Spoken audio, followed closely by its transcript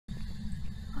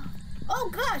Oh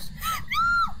gosh!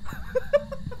 No!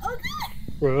 Oh god!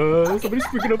 Bro, somebody's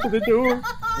freaking up at the door.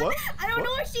 What? I don't know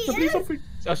where she Somebody's is. up.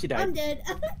 Oh, she died. I'm dead.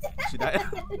 She died.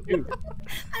 Dude,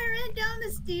 I ran down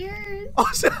the stairs. Oh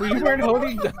shit! well, you weren't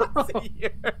holding down.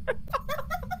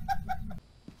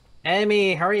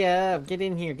 Emmy, hurry up. Get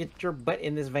in here. Get your butt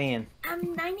in this van.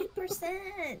 I'm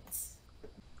 90%.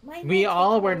 We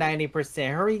all were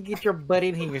 90%. Hurry, get your butt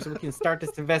in here so we can start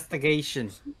this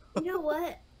investigation. You know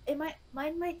what?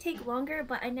 Mine might take longer,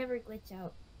 but I never glitch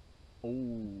out.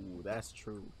 Oh, that's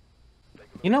true.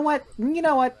 You know what? You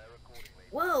know what?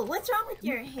 Whoa, what's wrong with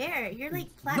your hair? You're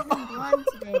like platinum blonde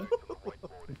today.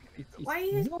 Why are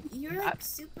you? You're like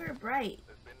super bright.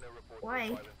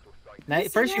 Why? Now,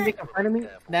 first you make fun of me.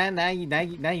 Now you.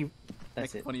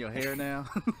 That's Make it. fun of your hair now.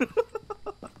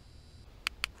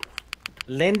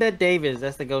 Linda Davis.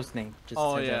 That's the ghost name. Just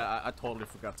Oh turns out. yeah, I totally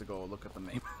forgot to go look at the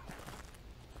name.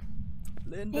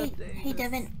 Linda Davis. Hey,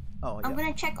 Devin. Oh yeah. I'm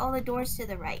gonna check all the doors to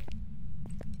the right.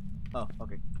 Oh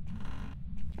okay.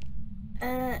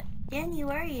 Danny,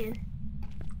 where are you?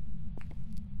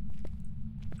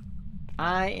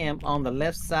 I am on the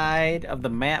left side of the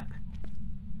map,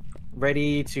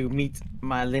 ready to meet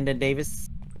my Linda Davis.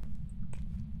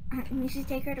 You should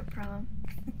take her to prom.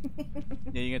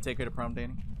 Yeah, you gonna take her to prom,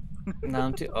 Danny? No,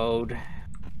 I'm too old.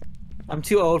 I'm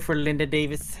too old for Linda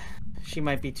Davis. She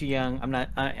might be too young. I'm not.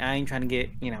 I ain't trying to get,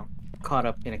 you know, caught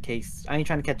up in a case. I ain't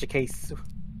trying to catch a case.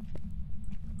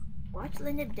 Watch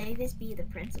Linda Davis be the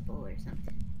principal or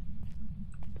something.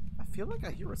 I feel like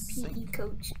I hear a PE sink.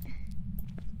 coach.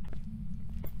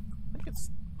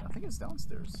 I think it's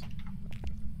downstairs.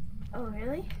 Oh,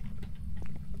 really?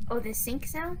 Oh, the sink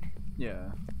sound? Yeah.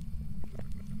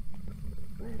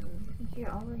 Whoa, you can hear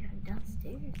all the way from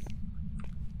downstairs.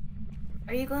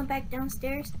 Are you going back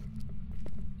downstairs?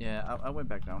 Yeah, I went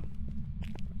back down.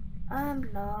 I'm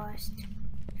lost.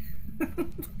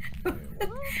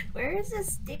 Where is the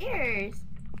stairs?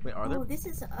 Wait, are Oh, this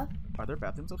is up. there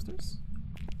bathrooms upstairs?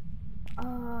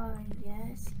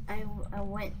 Yes. I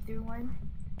went through one.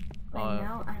 But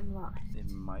now I'm lost. It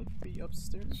might be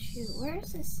upstairs. Shoot,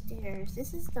 where's the stairs?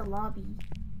 This is the lobby.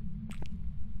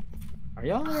 Are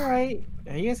y'all alright?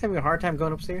 Are you guys having a hard time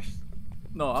going upstairs?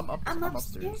 No, I'm I'm upstairs.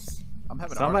 upstairs. I'm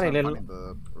having Somebody a hard time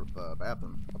little- finding the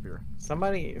bathroom up here.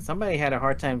 Somebody had a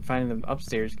hard time finding them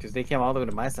upstairs because they came all the way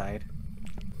to my side.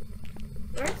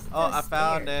 Where's Oh, the I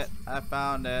found stairs? it. I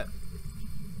found it.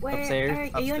 Where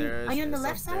Upstairs. Are you on the It's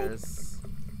left side? upstairs.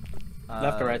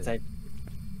 Left or right side?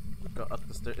 Go up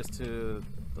the stairs. It's to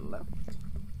the left.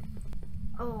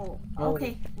 Oh, Oh,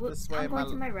 okay. Well, this way, I'm going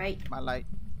to my right. My light.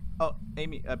 Oh,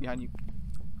 Amy, behind you.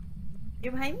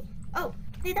 You're behind me? Oh,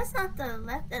 hey, that's not the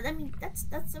left. I mean, that's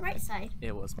the right side.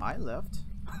 It was my left.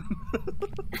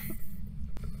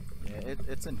 Yeah,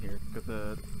 it's in here because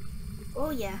the Oh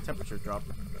yeah. temperature dropped.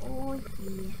 Oh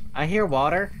yeah. I hear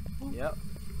water. Yep,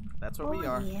 that's where we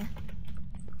are. Yeah.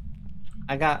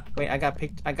 I got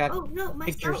Oh no, my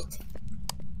pictures. scout.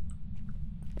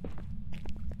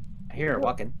 I hear her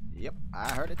walking. Yep,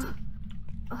 I heard it too.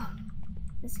 Oh,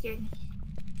 that scared me.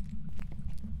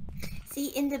 See,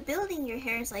 in the building, your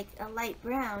hair is like a light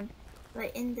brown,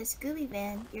 but in the Scooby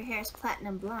van, your hair is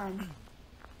platinum blonde.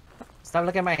 Stop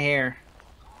looking at my hair.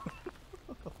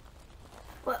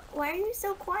 What? Why are you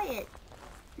so quiet?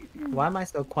 Why am I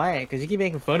so quiet? Because you keep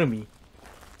making fun of me.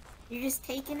 You're just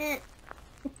taking it.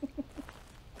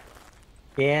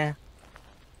 Yeah.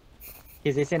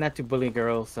 Because they say not to bully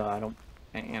girls, so I don't,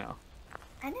 you know.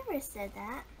 I never said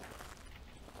that.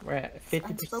 We're at It's 50%.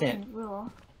 unspoken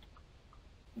rule.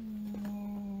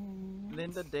 And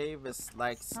Linda Davis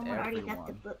likes someone already got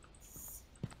the everyone. books.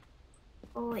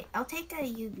 Oh wait, I'll take a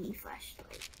UV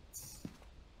flashlight.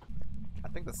 I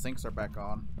think the sinks are back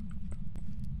on.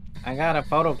 I got a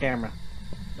photo camera.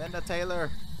 Linda Taylor,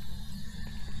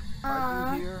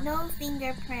 Are you here? No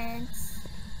fingerprints.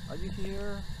 are you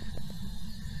here?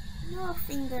 No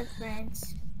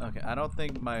fingerprints. Okay, I don't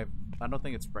think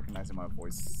it's recognizing my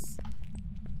voice.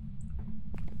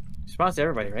 Response to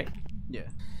everybody, right? Yeah.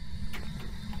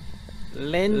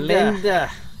 Linda.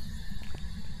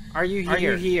 Are you here? Are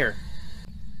you here?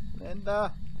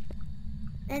 Linda,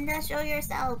 Linda, show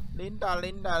yourself.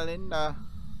 Linda.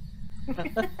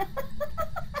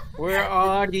 Where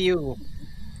are you?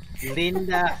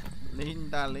 Linda.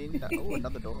 Linda. Oh,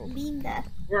 another door open. Linda.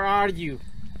 Where are you?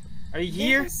 Are you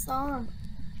here? There's a song.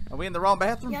 Are we in the wrong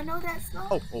bathroom? Y'all know that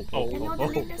song? Oh. You know the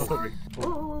Linda song?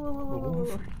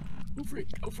 Oh. Go for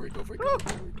it. Go for it. Go for it. Ah,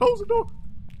 close the door.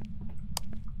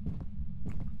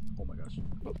 Oh my gosh.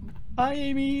 Hi,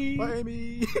 Amy. Bye,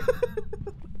 Amy.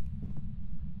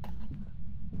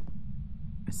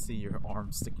 I see your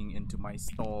arm sticking into my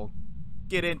stall.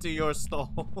 Get into your stall.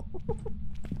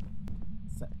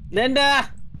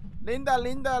 Linda! Linda,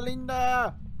 Linda,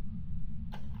 Linda.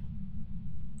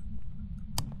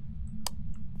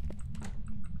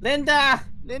 Linda!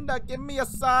 Linda, give me a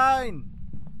sign.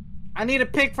 I need a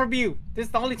pic from you. This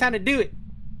is the only time to do it.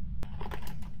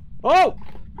 Oh!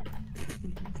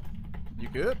 You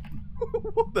good?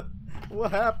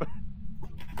 What happened?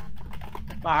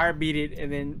 My heart beat it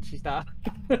and then she stopped.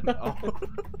 Oh.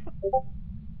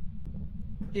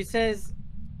 She says,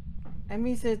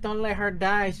 Emmy says don't let her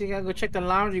die. She gotta go check the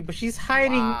laundry, but she's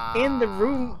hiding in the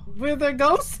room where the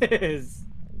ghost is.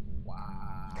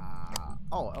 Wow.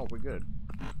 Oh, we're good.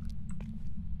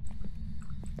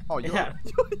 Oh, Yeah.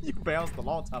 You bounced a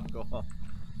long time ago, huh?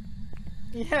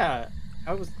 Yeah,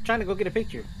 I was trying to go get a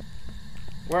picture.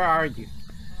 Where are you?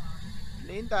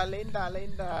 Linda, Linda,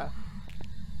 Linda.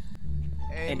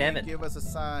 Hey, Amy, Devin. give us a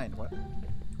sign. What?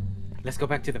 Let's go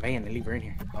back to the van and leave her in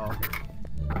here. Oh, okay.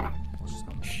 Oh, she's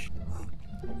coming. Shh.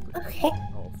 Okay.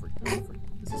 Oh, freak. Oh, freak.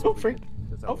 Is this Oh, what we freak. get?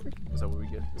 Is that Oh, what- freak. Is that what we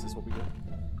get? Is this what we get?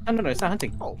 Oh, no, it's not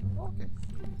hunting. Oh, okay.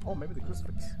 Oh, maybe the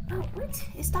crucifix. Oh, what?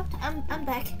 It stopped. I'm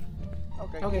back.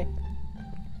 Okay. Okay.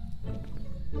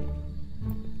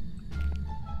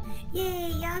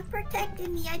 Yay, y'all protected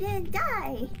me. I didn't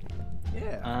die.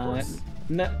 Yeah, of course.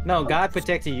 No, God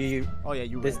protected you Oh, yeah,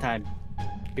 you this ran. time.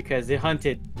 Because it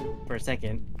hunted for a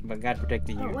second, but God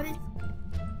protected you.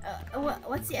 Oh,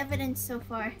 what's the evidence so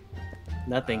far?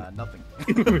 Nothing. Nothing.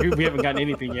 We haven't gotten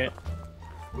anything yet.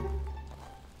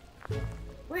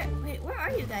 Where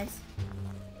are you guys?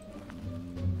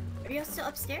 Are y'all still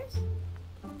upstairs?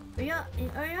 Are y'all in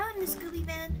the Scooby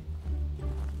van?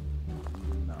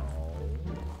 No.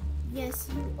 Yes,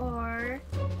 you are.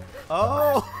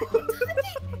 Oh! It's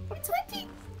hunting! It's hunting!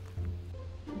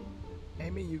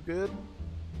 Amy, you good?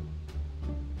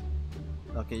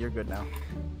 Okay, you're good now.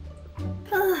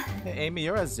 Hey, Amy,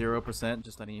 you're at 0%,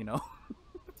 just letting you know.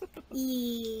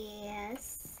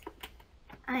 Yes.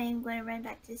 I am going to run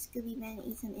back to Scooby Man and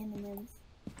eat some M&Ms.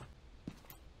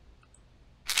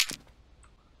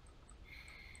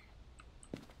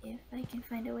 If I can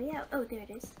find a way out. Oh, there it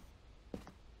is.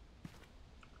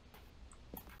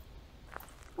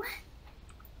 What?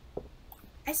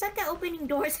 I suck at opening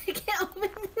doors. I can't open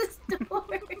this door.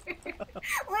 Why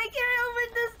can't I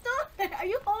open this door? Are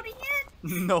you holding it?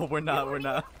 No, we're not. We're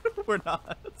not. We're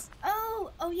not.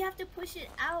 Oh, you have to push it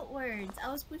outwards. I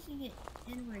was pushing it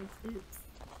inwards. Oops.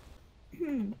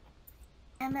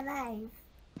 I'm alive.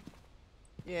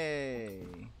 Yay.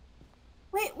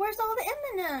 Wait, where's all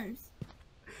the M&Ms?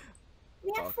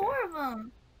 We have Okay. 4 of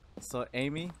them. So,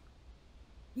 Amy,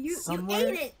 You somewhere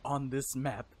ate it. on this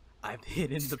map, I've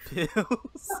hidden the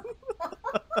pills.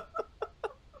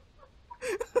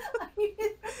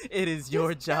 It is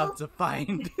your job to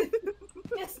find.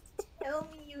 Just tell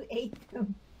me you ate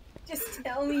them. Just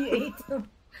tell me you ate them.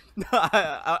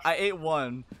 I ate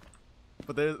one,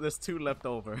 but there's 2 left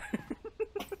over.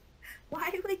 Why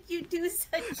would you do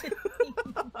such a thing?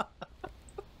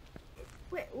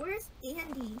 Wait, where's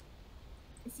Andy?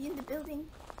 Is he in the building?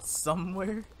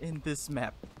 Somewhere in this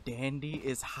map, Dandy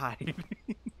is hiding.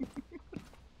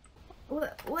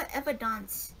 What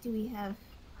evidence do we have?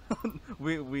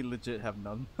 we legit have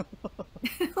none.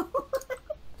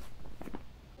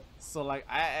 So like,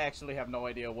 I actually have no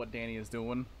idea what Danny is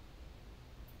doing.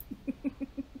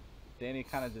 Danny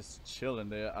kind of just chilling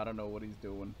there. I don't know what he's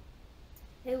doing.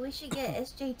 Hey, we should get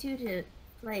SJ2 to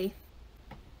play.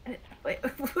 Wait,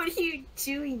 what are you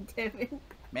doing, Devin?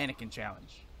 Mannequin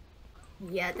challenge.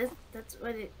 Yeah, that's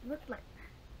what it looked like.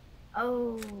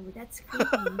 Oh, that's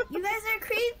creepy. You guys are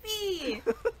creepy!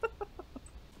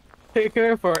 Took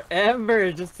her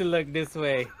forever just to look this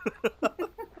way.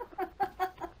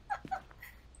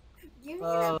 Give me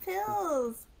the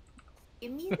pills!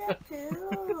 Give me the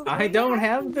pills! I Where don't did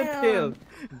have the them? pills.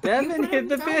 Devin You put hid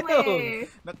the them pills. somewhere.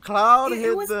 The cloud It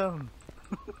hit was- them.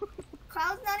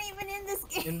 Cloud's not even in this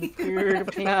game. In the spirit of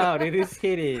cloud, it is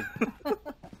hidden.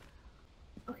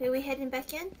 Okay, we heading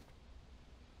back in?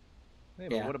 Hey,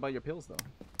 but Yeah. what about your pills though?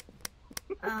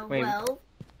 Wait. Well,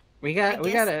 We got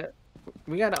guess-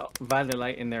 a violet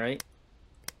light in there, right?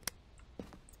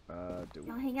 Do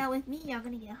y'all hang out with me, y'all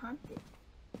gonna get haunted.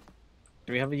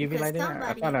 Do we have a UV Because light in there? I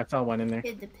somebody- thought I saw one in there.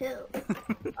 Hid the pill.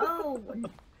 Oh,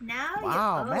 now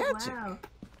Wow, you. Oh, magic. wow.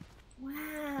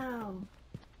 Wow.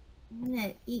 I'm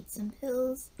gonna eat some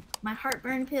pills. My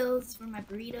heartburn pills for my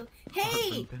burrito.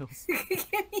 Hey! pills.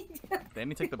 Give me the-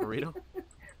 Danny, take the burrito.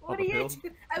 What the are you pills?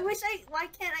 doing? Why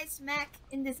can't I smack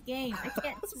in this game? I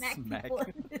can't smack Smack. people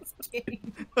in this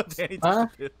game. Danny took Huh?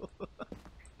 the pill.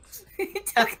 You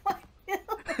took my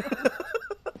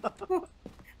pills.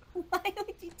 Why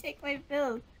would you take my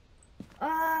pills? Oh,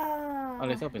 Oh,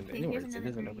 this opens okay, inwards. It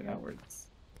doesn't open outwards.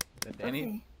 Did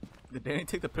Danny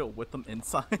take the pill with them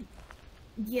inside?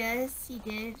 Yes, he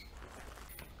did.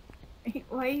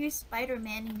 Why are you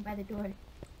Spider-Manning by the door?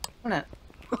 Why not?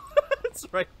 It's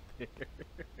right there.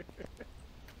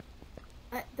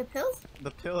 The pills?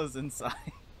 The pill is inside.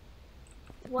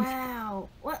 Wow.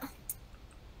 What?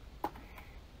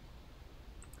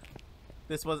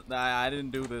 This was. I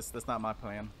didn't do this. That's not my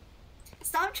plan.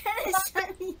 Stop trying to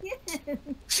shut me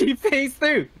in. She phased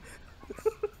through.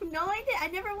 No, I did. I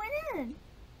never went in.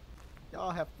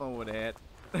 Y'all have fun with that.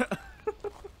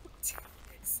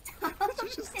 Stop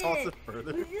Just toss it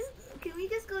further. Can we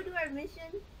just go do our mission?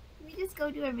 Can we just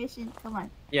go do our mission? Come on.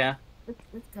 Yeah.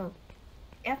 Let's go.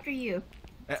 After you.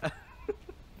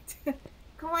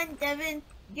 Come on, Devin.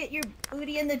 Get your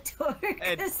booty in the door.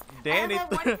 And Danny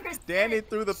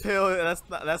threw the pill.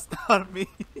 That's not me.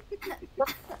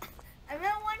 I'm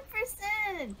at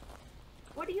 1%.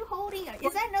 What are you holding?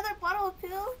 Is that another bottle of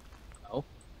pill? No.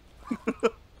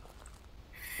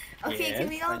 Okay, Yes. can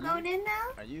we all go in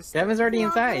now? Are you? Devin's already Can we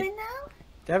all go inside. in now?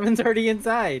 Devin's already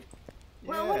inside.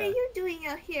 Well, what are you doing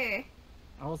out here?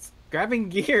 I was grabbing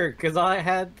gear because I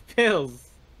had pills.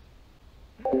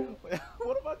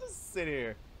 What if I just sit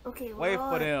here? Okay, Wait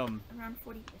for them. Around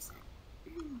 40%.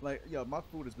 Like, yo, my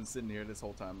food has been sitting here this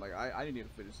whole time. Like, I need to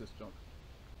finish this junk.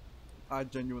 I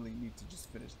genuinely need to just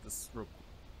finish this real quick.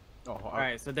 Oh,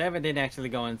 Alright, so Devin didn't actually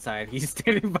go inside. He's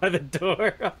standing by the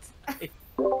door outside.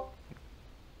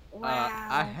 Wow.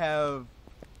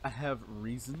 I have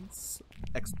reasons,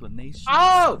 explanations.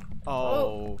 Oh!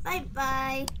 Oh. Bye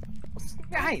bye.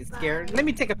 I ain't scared. Let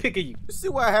me take a pic of you. You see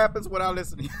what happens without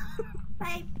listening?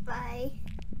 Bye bye.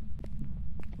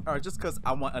 Alright, just because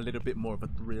I want a little bit more of a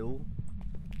thrill.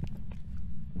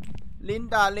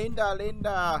 Linda.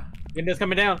 Linda's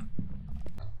coming down.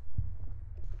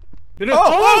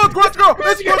 Oh, Grudge girl!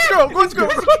 It's Grudge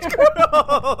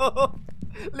girl!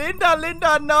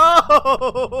 Linda,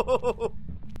 no!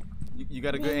 You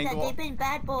got a good Linda, angle. they've been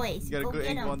bad boys. You got a good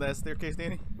angle on that staircase,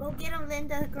 Danny? Go get him,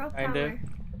 Linda. Girl power. Kinda.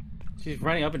 She's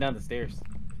running up and down the stairs.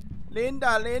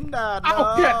 Linda, no!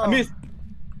 Oh, yeah, I missed.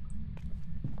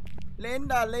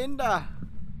 Linda.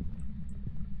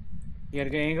 You got a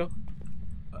good angle?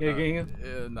 You got a good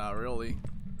angle? Not really.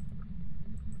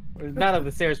 Not of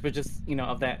the stairs, but just, you know,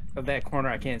 of that corner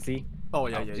I can't see. Oh,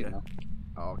 yeah. Know.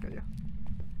 Oh, okay, yeah.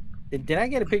 Did I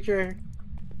get a picture?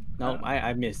 No,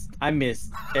 I missed. I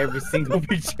missed every single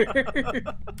picture.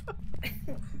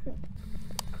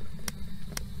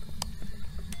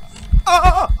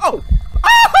 Oh!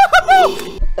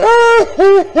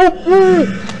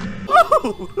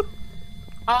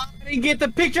 I didn't get the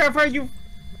picture of her, you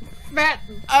fat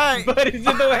Hey! butt is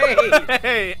in the way.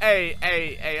 Hey,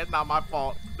 it's not my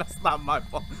fault. That's not my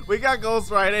fault. We got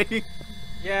ghost riding.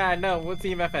 Yeah, I know. What's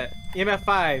EMF at? EMF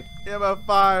 5. EMF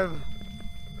 5.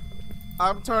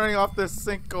 I'm turning off this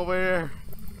sink over here.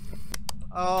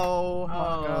 Oh my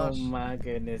gosh. Oh my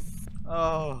goodness.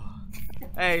 Oh.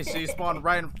 Hey, she spawned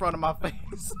right in front of my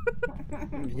face.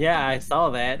 Yeah, I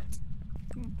saw that.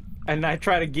 And I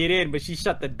tried to get in, but she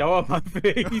shut the door on my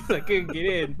face. I couldn't get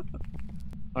in.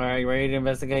 Alright, you ready to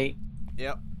investigate?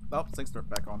 Yep. Oh, sink's turned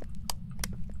back on.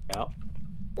 Yep.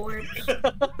 Or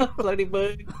Bloody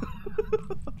bug.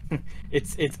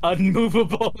 It's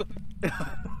unmovable.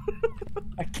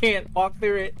 I can't walk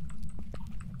through it.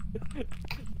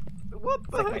 What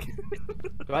the heck?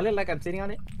 Do I look like I'm sitting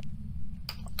on it?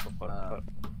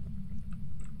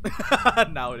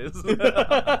 Now it is.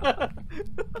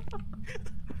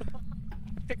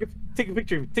 Take a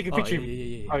picture. Take a picture.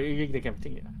 Yeah. Oh, you're the camera.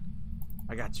 Take it.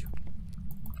 I got you.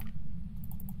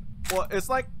 Well, it's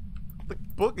like the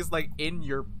book is like in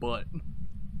your butt.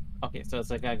 Okay, so it's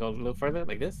like I go a little further,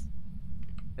 like this.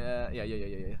 Yeah.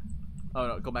 Oh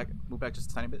no, go back, move back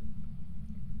just a tiny bit.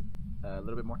 A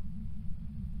little bit more.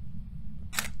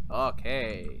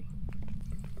 Okay.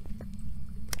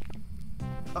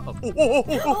 Uh-oh.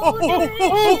 Get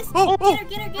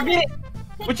her.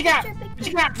 What you got? What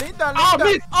you got? Linda. Oh,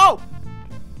 miss. Oh!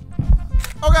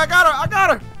 Okay, I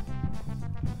got her.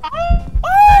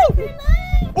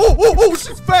 Oh,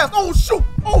 she's fast. Oh, shoot.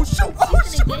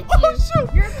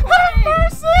 You're Have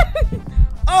mercy.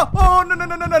 Oh,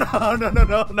 no.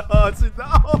 She's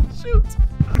not. Oh, shoot.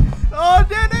 Oh,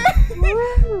 Daddy.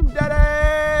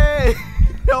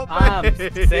 Help me. I'm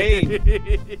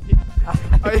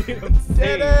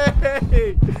safe.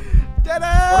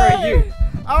 Daddy. Where are you?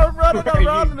 I'm running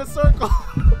around in a circle.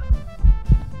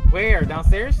 Where?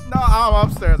 Downstairs? No, I'm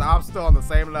upstairs. I'm still on the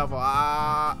same level. Oh,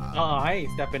 I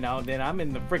ain't stepping out then. I'm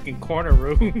in the freaking corner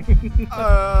room.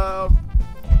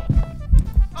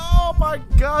 Oh my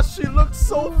gosh, she looks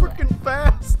so freaking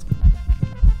fast.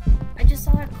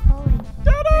 saw her crawling.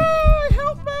 Daddy,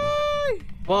 help me!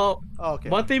 Well, Okay.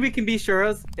 one thing we can be sure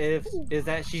of is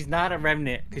that she's not a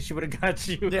remnant, because she would have got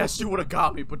you. Yeah, she would have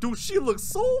got me, but dude, she looks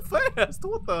so fast.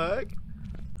 What the heck?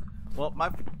 Well, my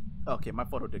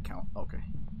photo did count. Okay.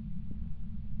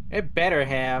 It better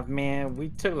have, man. We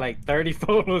took like 30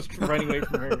 photos running away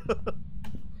from her.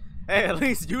 Hey, at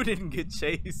least you didn't get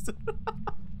chased.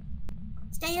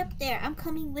 Stay up there. I'm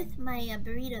coming with my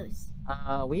burritos.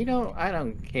 I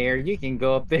don't care. You can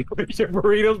go up there with your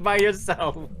burritos by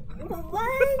yourself.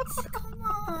 What? Come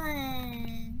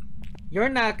on. You're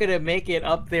not gonna make it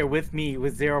up there with me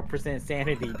with 0%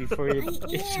 sanity before you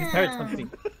start something.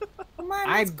 Come on,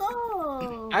 let's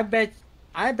go. I bet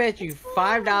you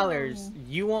 $5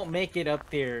 you won't make it up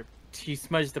there to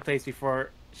smudge the place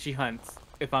before she hunts.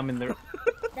 If I'm in there,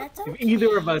 That's okay. if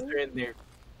either of us are in there.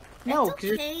 No,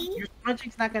 because okay. your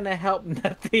smudging's not gonna help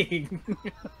nothing.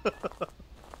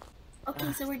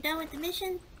 Okay, so we're done with the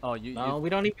mission? Oh, no, we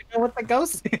don't even know what the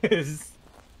ghost is.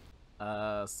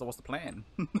 So what's the plan?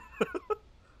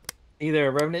 Either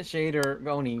a Revenant Shade or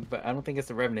Oni, but I don't think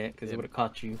it's a Revenant because it would have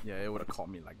caught you. Yeah, it would have caught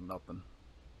me like nothing.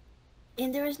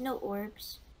 And there was no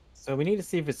orbs. So we need to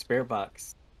see if it's Spirit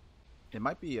Box. It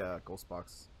might be a Ghost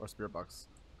Box or Spirit Box.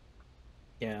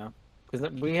 Yeah, because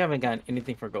we haven't gotten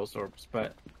anything for Ghost Orbs,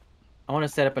 but I want to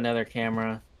set up another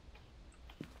camera.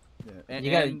 Yeah,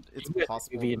 and it's you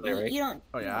possible. UV light, right? You don't.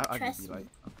 Oh yeah, I trust UV light,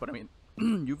 me. but I mean,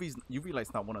 UV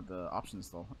light's not one of the options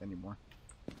though anymore,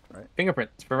 right?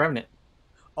 Fingerprints for Revenant.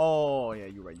 Oh yeah,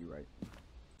 you're right.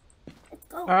 Let's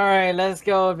go. All right, let's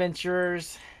go,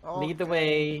 adventurers. Okay. Lead the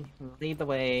way. Lead the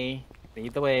way.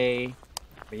 Lead the way.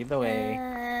 Lead the way.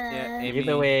 Yeah, Lead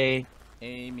the way.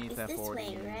 Amy's It's at this 40.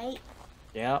 way, right?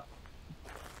 Yep.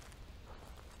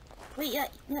 Wait,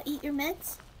 you eat your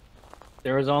meds?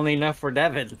 There was only enough for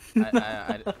Devin.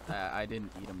 I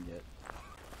didn't eat them yet.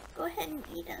 Go ahead and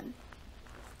eat them.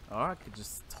 Or I could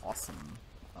just toss them.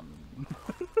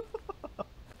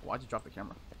 Why'd you drop the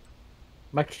camera?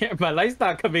 My light's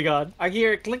not coming on. I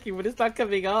hear it clicking, but it's not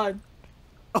coming on.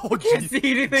 Oh, I can't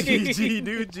see anything. GG,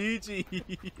 dude,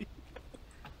 GG.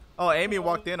 Oh, Amy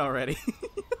walked in already.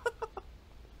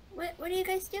 What are you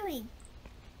guys doing?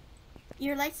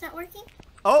 Your light's not working?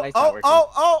 Light's not working.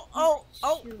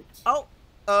 Shoot.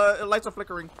 Lights are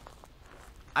flickering.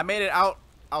 I made it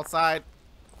outside.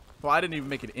 Well, I didn't even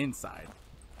make it inside.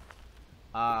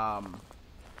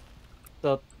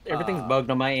 So everything's bugged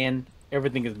on my end.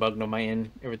 Everything is bugged on my end.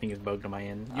 Everything is bugged on my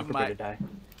end. You I'm prepared to die.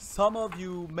 Some of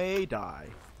you may die,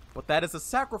 but that is a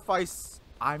sacrifice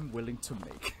I'm willing to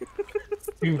make.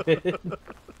 Stupid.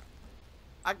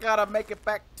 I gotta make it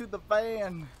back to the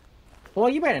van. Well,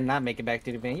 you better not make it back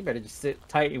to the van. You better just sit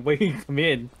tight and wait and come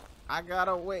in. I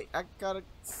gotta wait. I gotta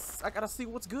see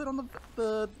what's good on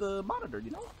the monitor.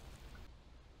 You know.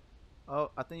 Oh,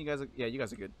 I think you guys are. Yeah, you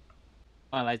guys are good.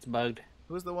 My light's bugged.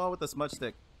 Who's the one with the smudge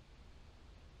stick?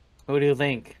 Who do you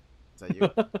think? Is that you?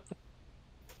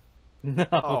 No.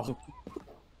 Oh.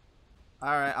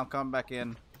 Alright, I'm coming back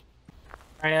in.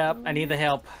 Hurry up. I need the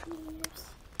help.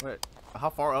 Wait, how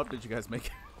far up did you guys make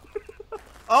it?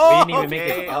 Oh, We didn't even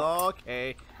make it up.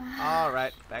 okay.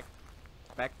 Alright,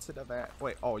 back to the van.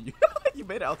 Wait, oh, you you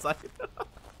made it outside.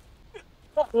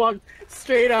 Walk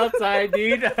straight outside,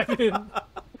 dude.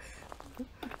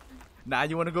 Now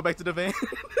you want to go back to the van?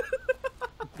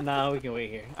 No, we can wait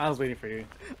here. I was waiting for you.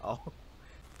 Oh.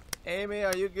 Amy,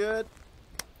 are you good?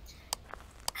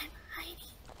 I'm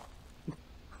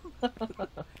hiding.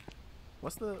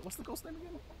 What's the ghost name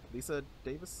again? Lisa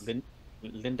Davis?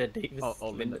 Linda Davis. Oh,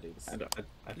 Linda Davis. I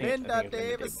think Linda it's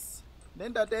Davis.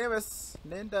 Linda Davis.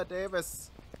 Linda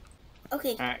Davis.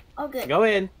 Okay. All right. All good. Go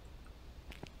in.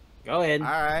 Go in.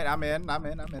 Alright, I'm in.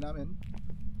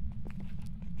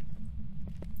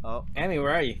 Oh, Amy,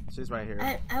 where are you? she's right here.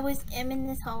 I'm in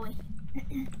this hallway.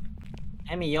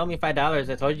 Amy, you owe me $5.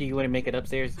 I told you you wouldn't make it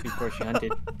upstairs before she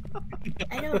hunted.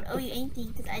 I don't owe you anything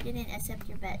because I didn't accept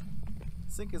your bet.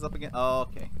 Sink is up again. Oh,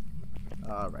 okay.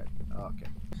 Alright. Okay.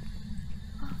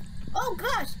 Oh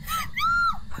gosh!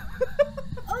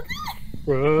 Oh god!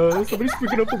 Bro, somebody's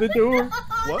freaking up at the door.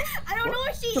 What? I don't know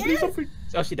where she Somebody's is.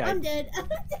 Oh, she died. I'm dead.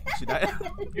 She died?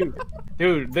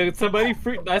 Dude, somebody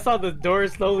freaked. I saw the door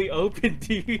slowly open,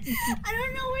 dude. I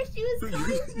don't know where she was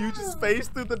coming You just from.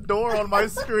 faced through the door on my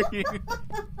screen.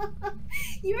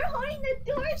 You were holding the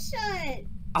door shut.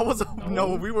 I was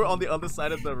no, we were on the other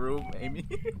side of the room, Amy.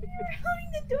 You were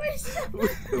holding the door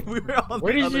shut. We were on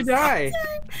Where the did other you die?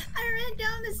 I ran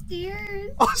down the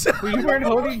stairs. Oh, shit. Well, you weren't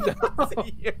holding the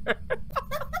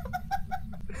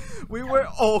We were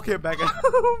okay back into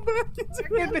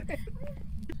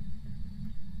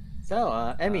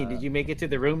So, Emmy, did you make it to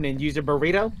the room and use a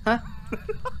burrito? Huh?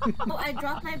 Oh, I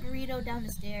dropped my burrito down the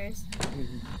stairs.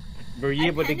 Were you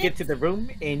able to get to the room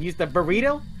and use the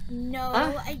burrito? No,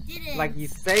 Huh? I didn't. Like you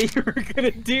say you were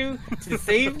gonna do to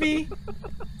save me?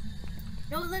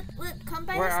 No, look, come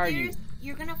by Where the are stairs. you?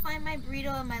 You're gonna find my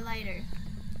burrito and my lighter.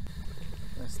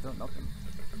 There's still nothing.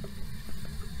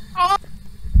 Oh,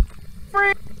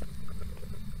 frick!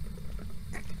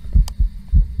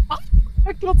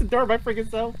 I closed the door by freaking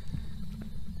self.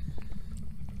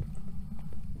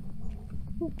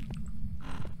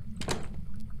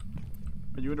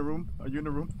 Are you in the room? Are you in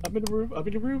the room? I'm in the room. I'm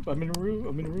in the room. I'm in the room.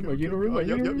 I'm in the room. Are you in the room? Are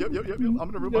you in the room? Yep. I'm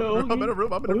in the room. No, I'm in the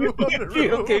room. I'm in the room. I'm in the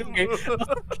room.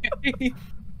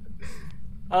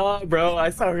 Okay. Bro, I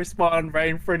saw her spawn right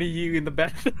in front of you in the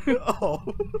bathroom. Oh,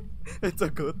 it's a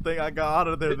good thing I got out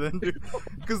of there then, dude.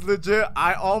 Because legit,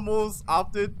 I almost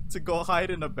opted to go hide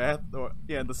in the bath or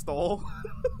in the stall.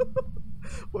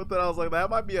 But then I was like, that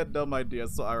might be a dumb idea,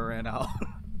 so I ran out.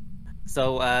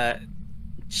 So,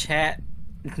 chat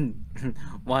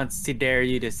wants to dare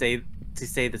you to say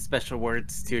the special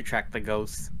words to attract the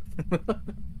ghosts.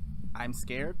 I'm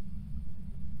scared.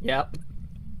 Yep.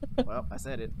 Well, I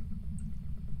said it.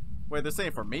 Wait, they're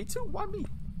saying for me too? Why me?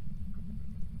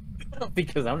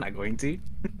 Because I'm not going to.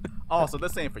 Oh, so they're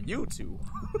saying for you too.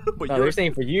 But No, they're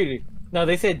saying for you to. No,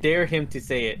 they said dare him to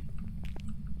say it.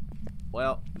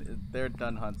 Well, they're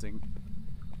done hunting.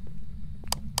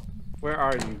 Where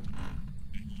are you?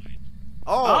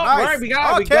 Oh, Oh, nice. right, we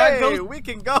okay, got ghost. we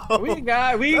can go. We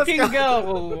Let's can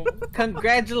go.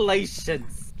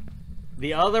 Congratulations.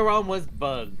 The other one was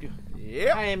bugged.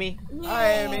 Yep. Hi, Emmy.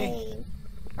 Hi, Amy. Yay.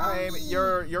 Hi, Amy.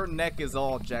 Oh, Your neck is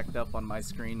all jacked up on my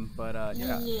screen, but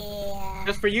yeah. Yeah.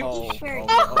 Just for you. Oh, Sure.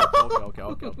 okay.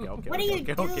 What are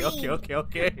you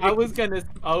Okay. I was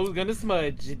gonna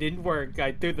smudge. It didn't work.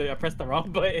 I pressed the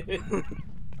wrong button.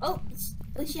 Oh,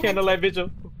 she had Candlelight vigil.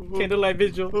 Candlelight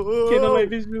vigil. Oh. Candlelight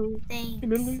vigil. Thanks.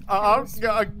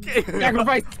 Candlelight. Okay.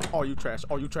 Sacrifice. Oh, you trash.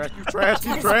 You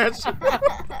trash.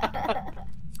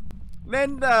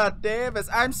 Linda Davis,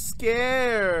 I'm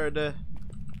scared.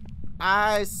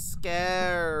 I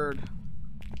scared.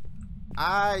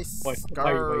 Why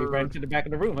you ran to the back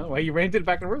of the room, huh? Why you ran to the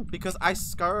back of the room? Because I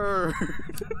scared.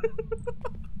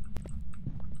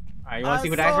 Alright, you wanna see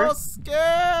who dies first?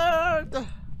 Scared.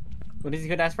 What is he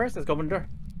who dies first? Let's go open the door.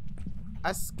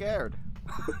 I scared.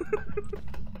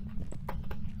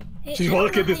 Hey, She's I don't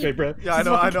walking know this how way, you- bro. Yeah, I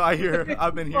know. I hear her.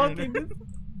 I've been hearing Walking her.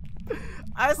 this-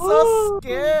 I'm so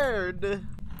scared.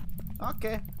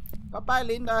 Okay. Bye,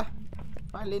 Linda.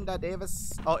 Bye, Linda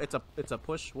Davis. Oh, it's a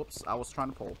push. Whoops, I was trying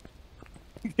to pull.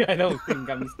 Yeah, I know. Thing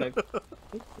got me stuck.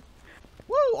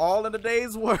 Woo! All in the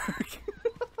day's work.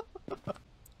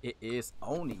 It is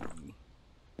Oni.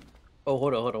 Oh,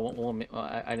 hold on. One minute.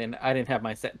 I didn't have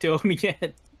my set to Oni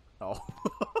yet. Oh. All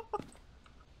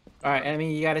right,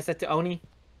 Emmy, you got it set to Oni.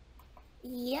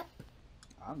 Yep.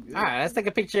 I'm good. All right, let's take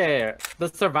a picture. The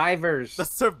survivors. The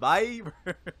survivors.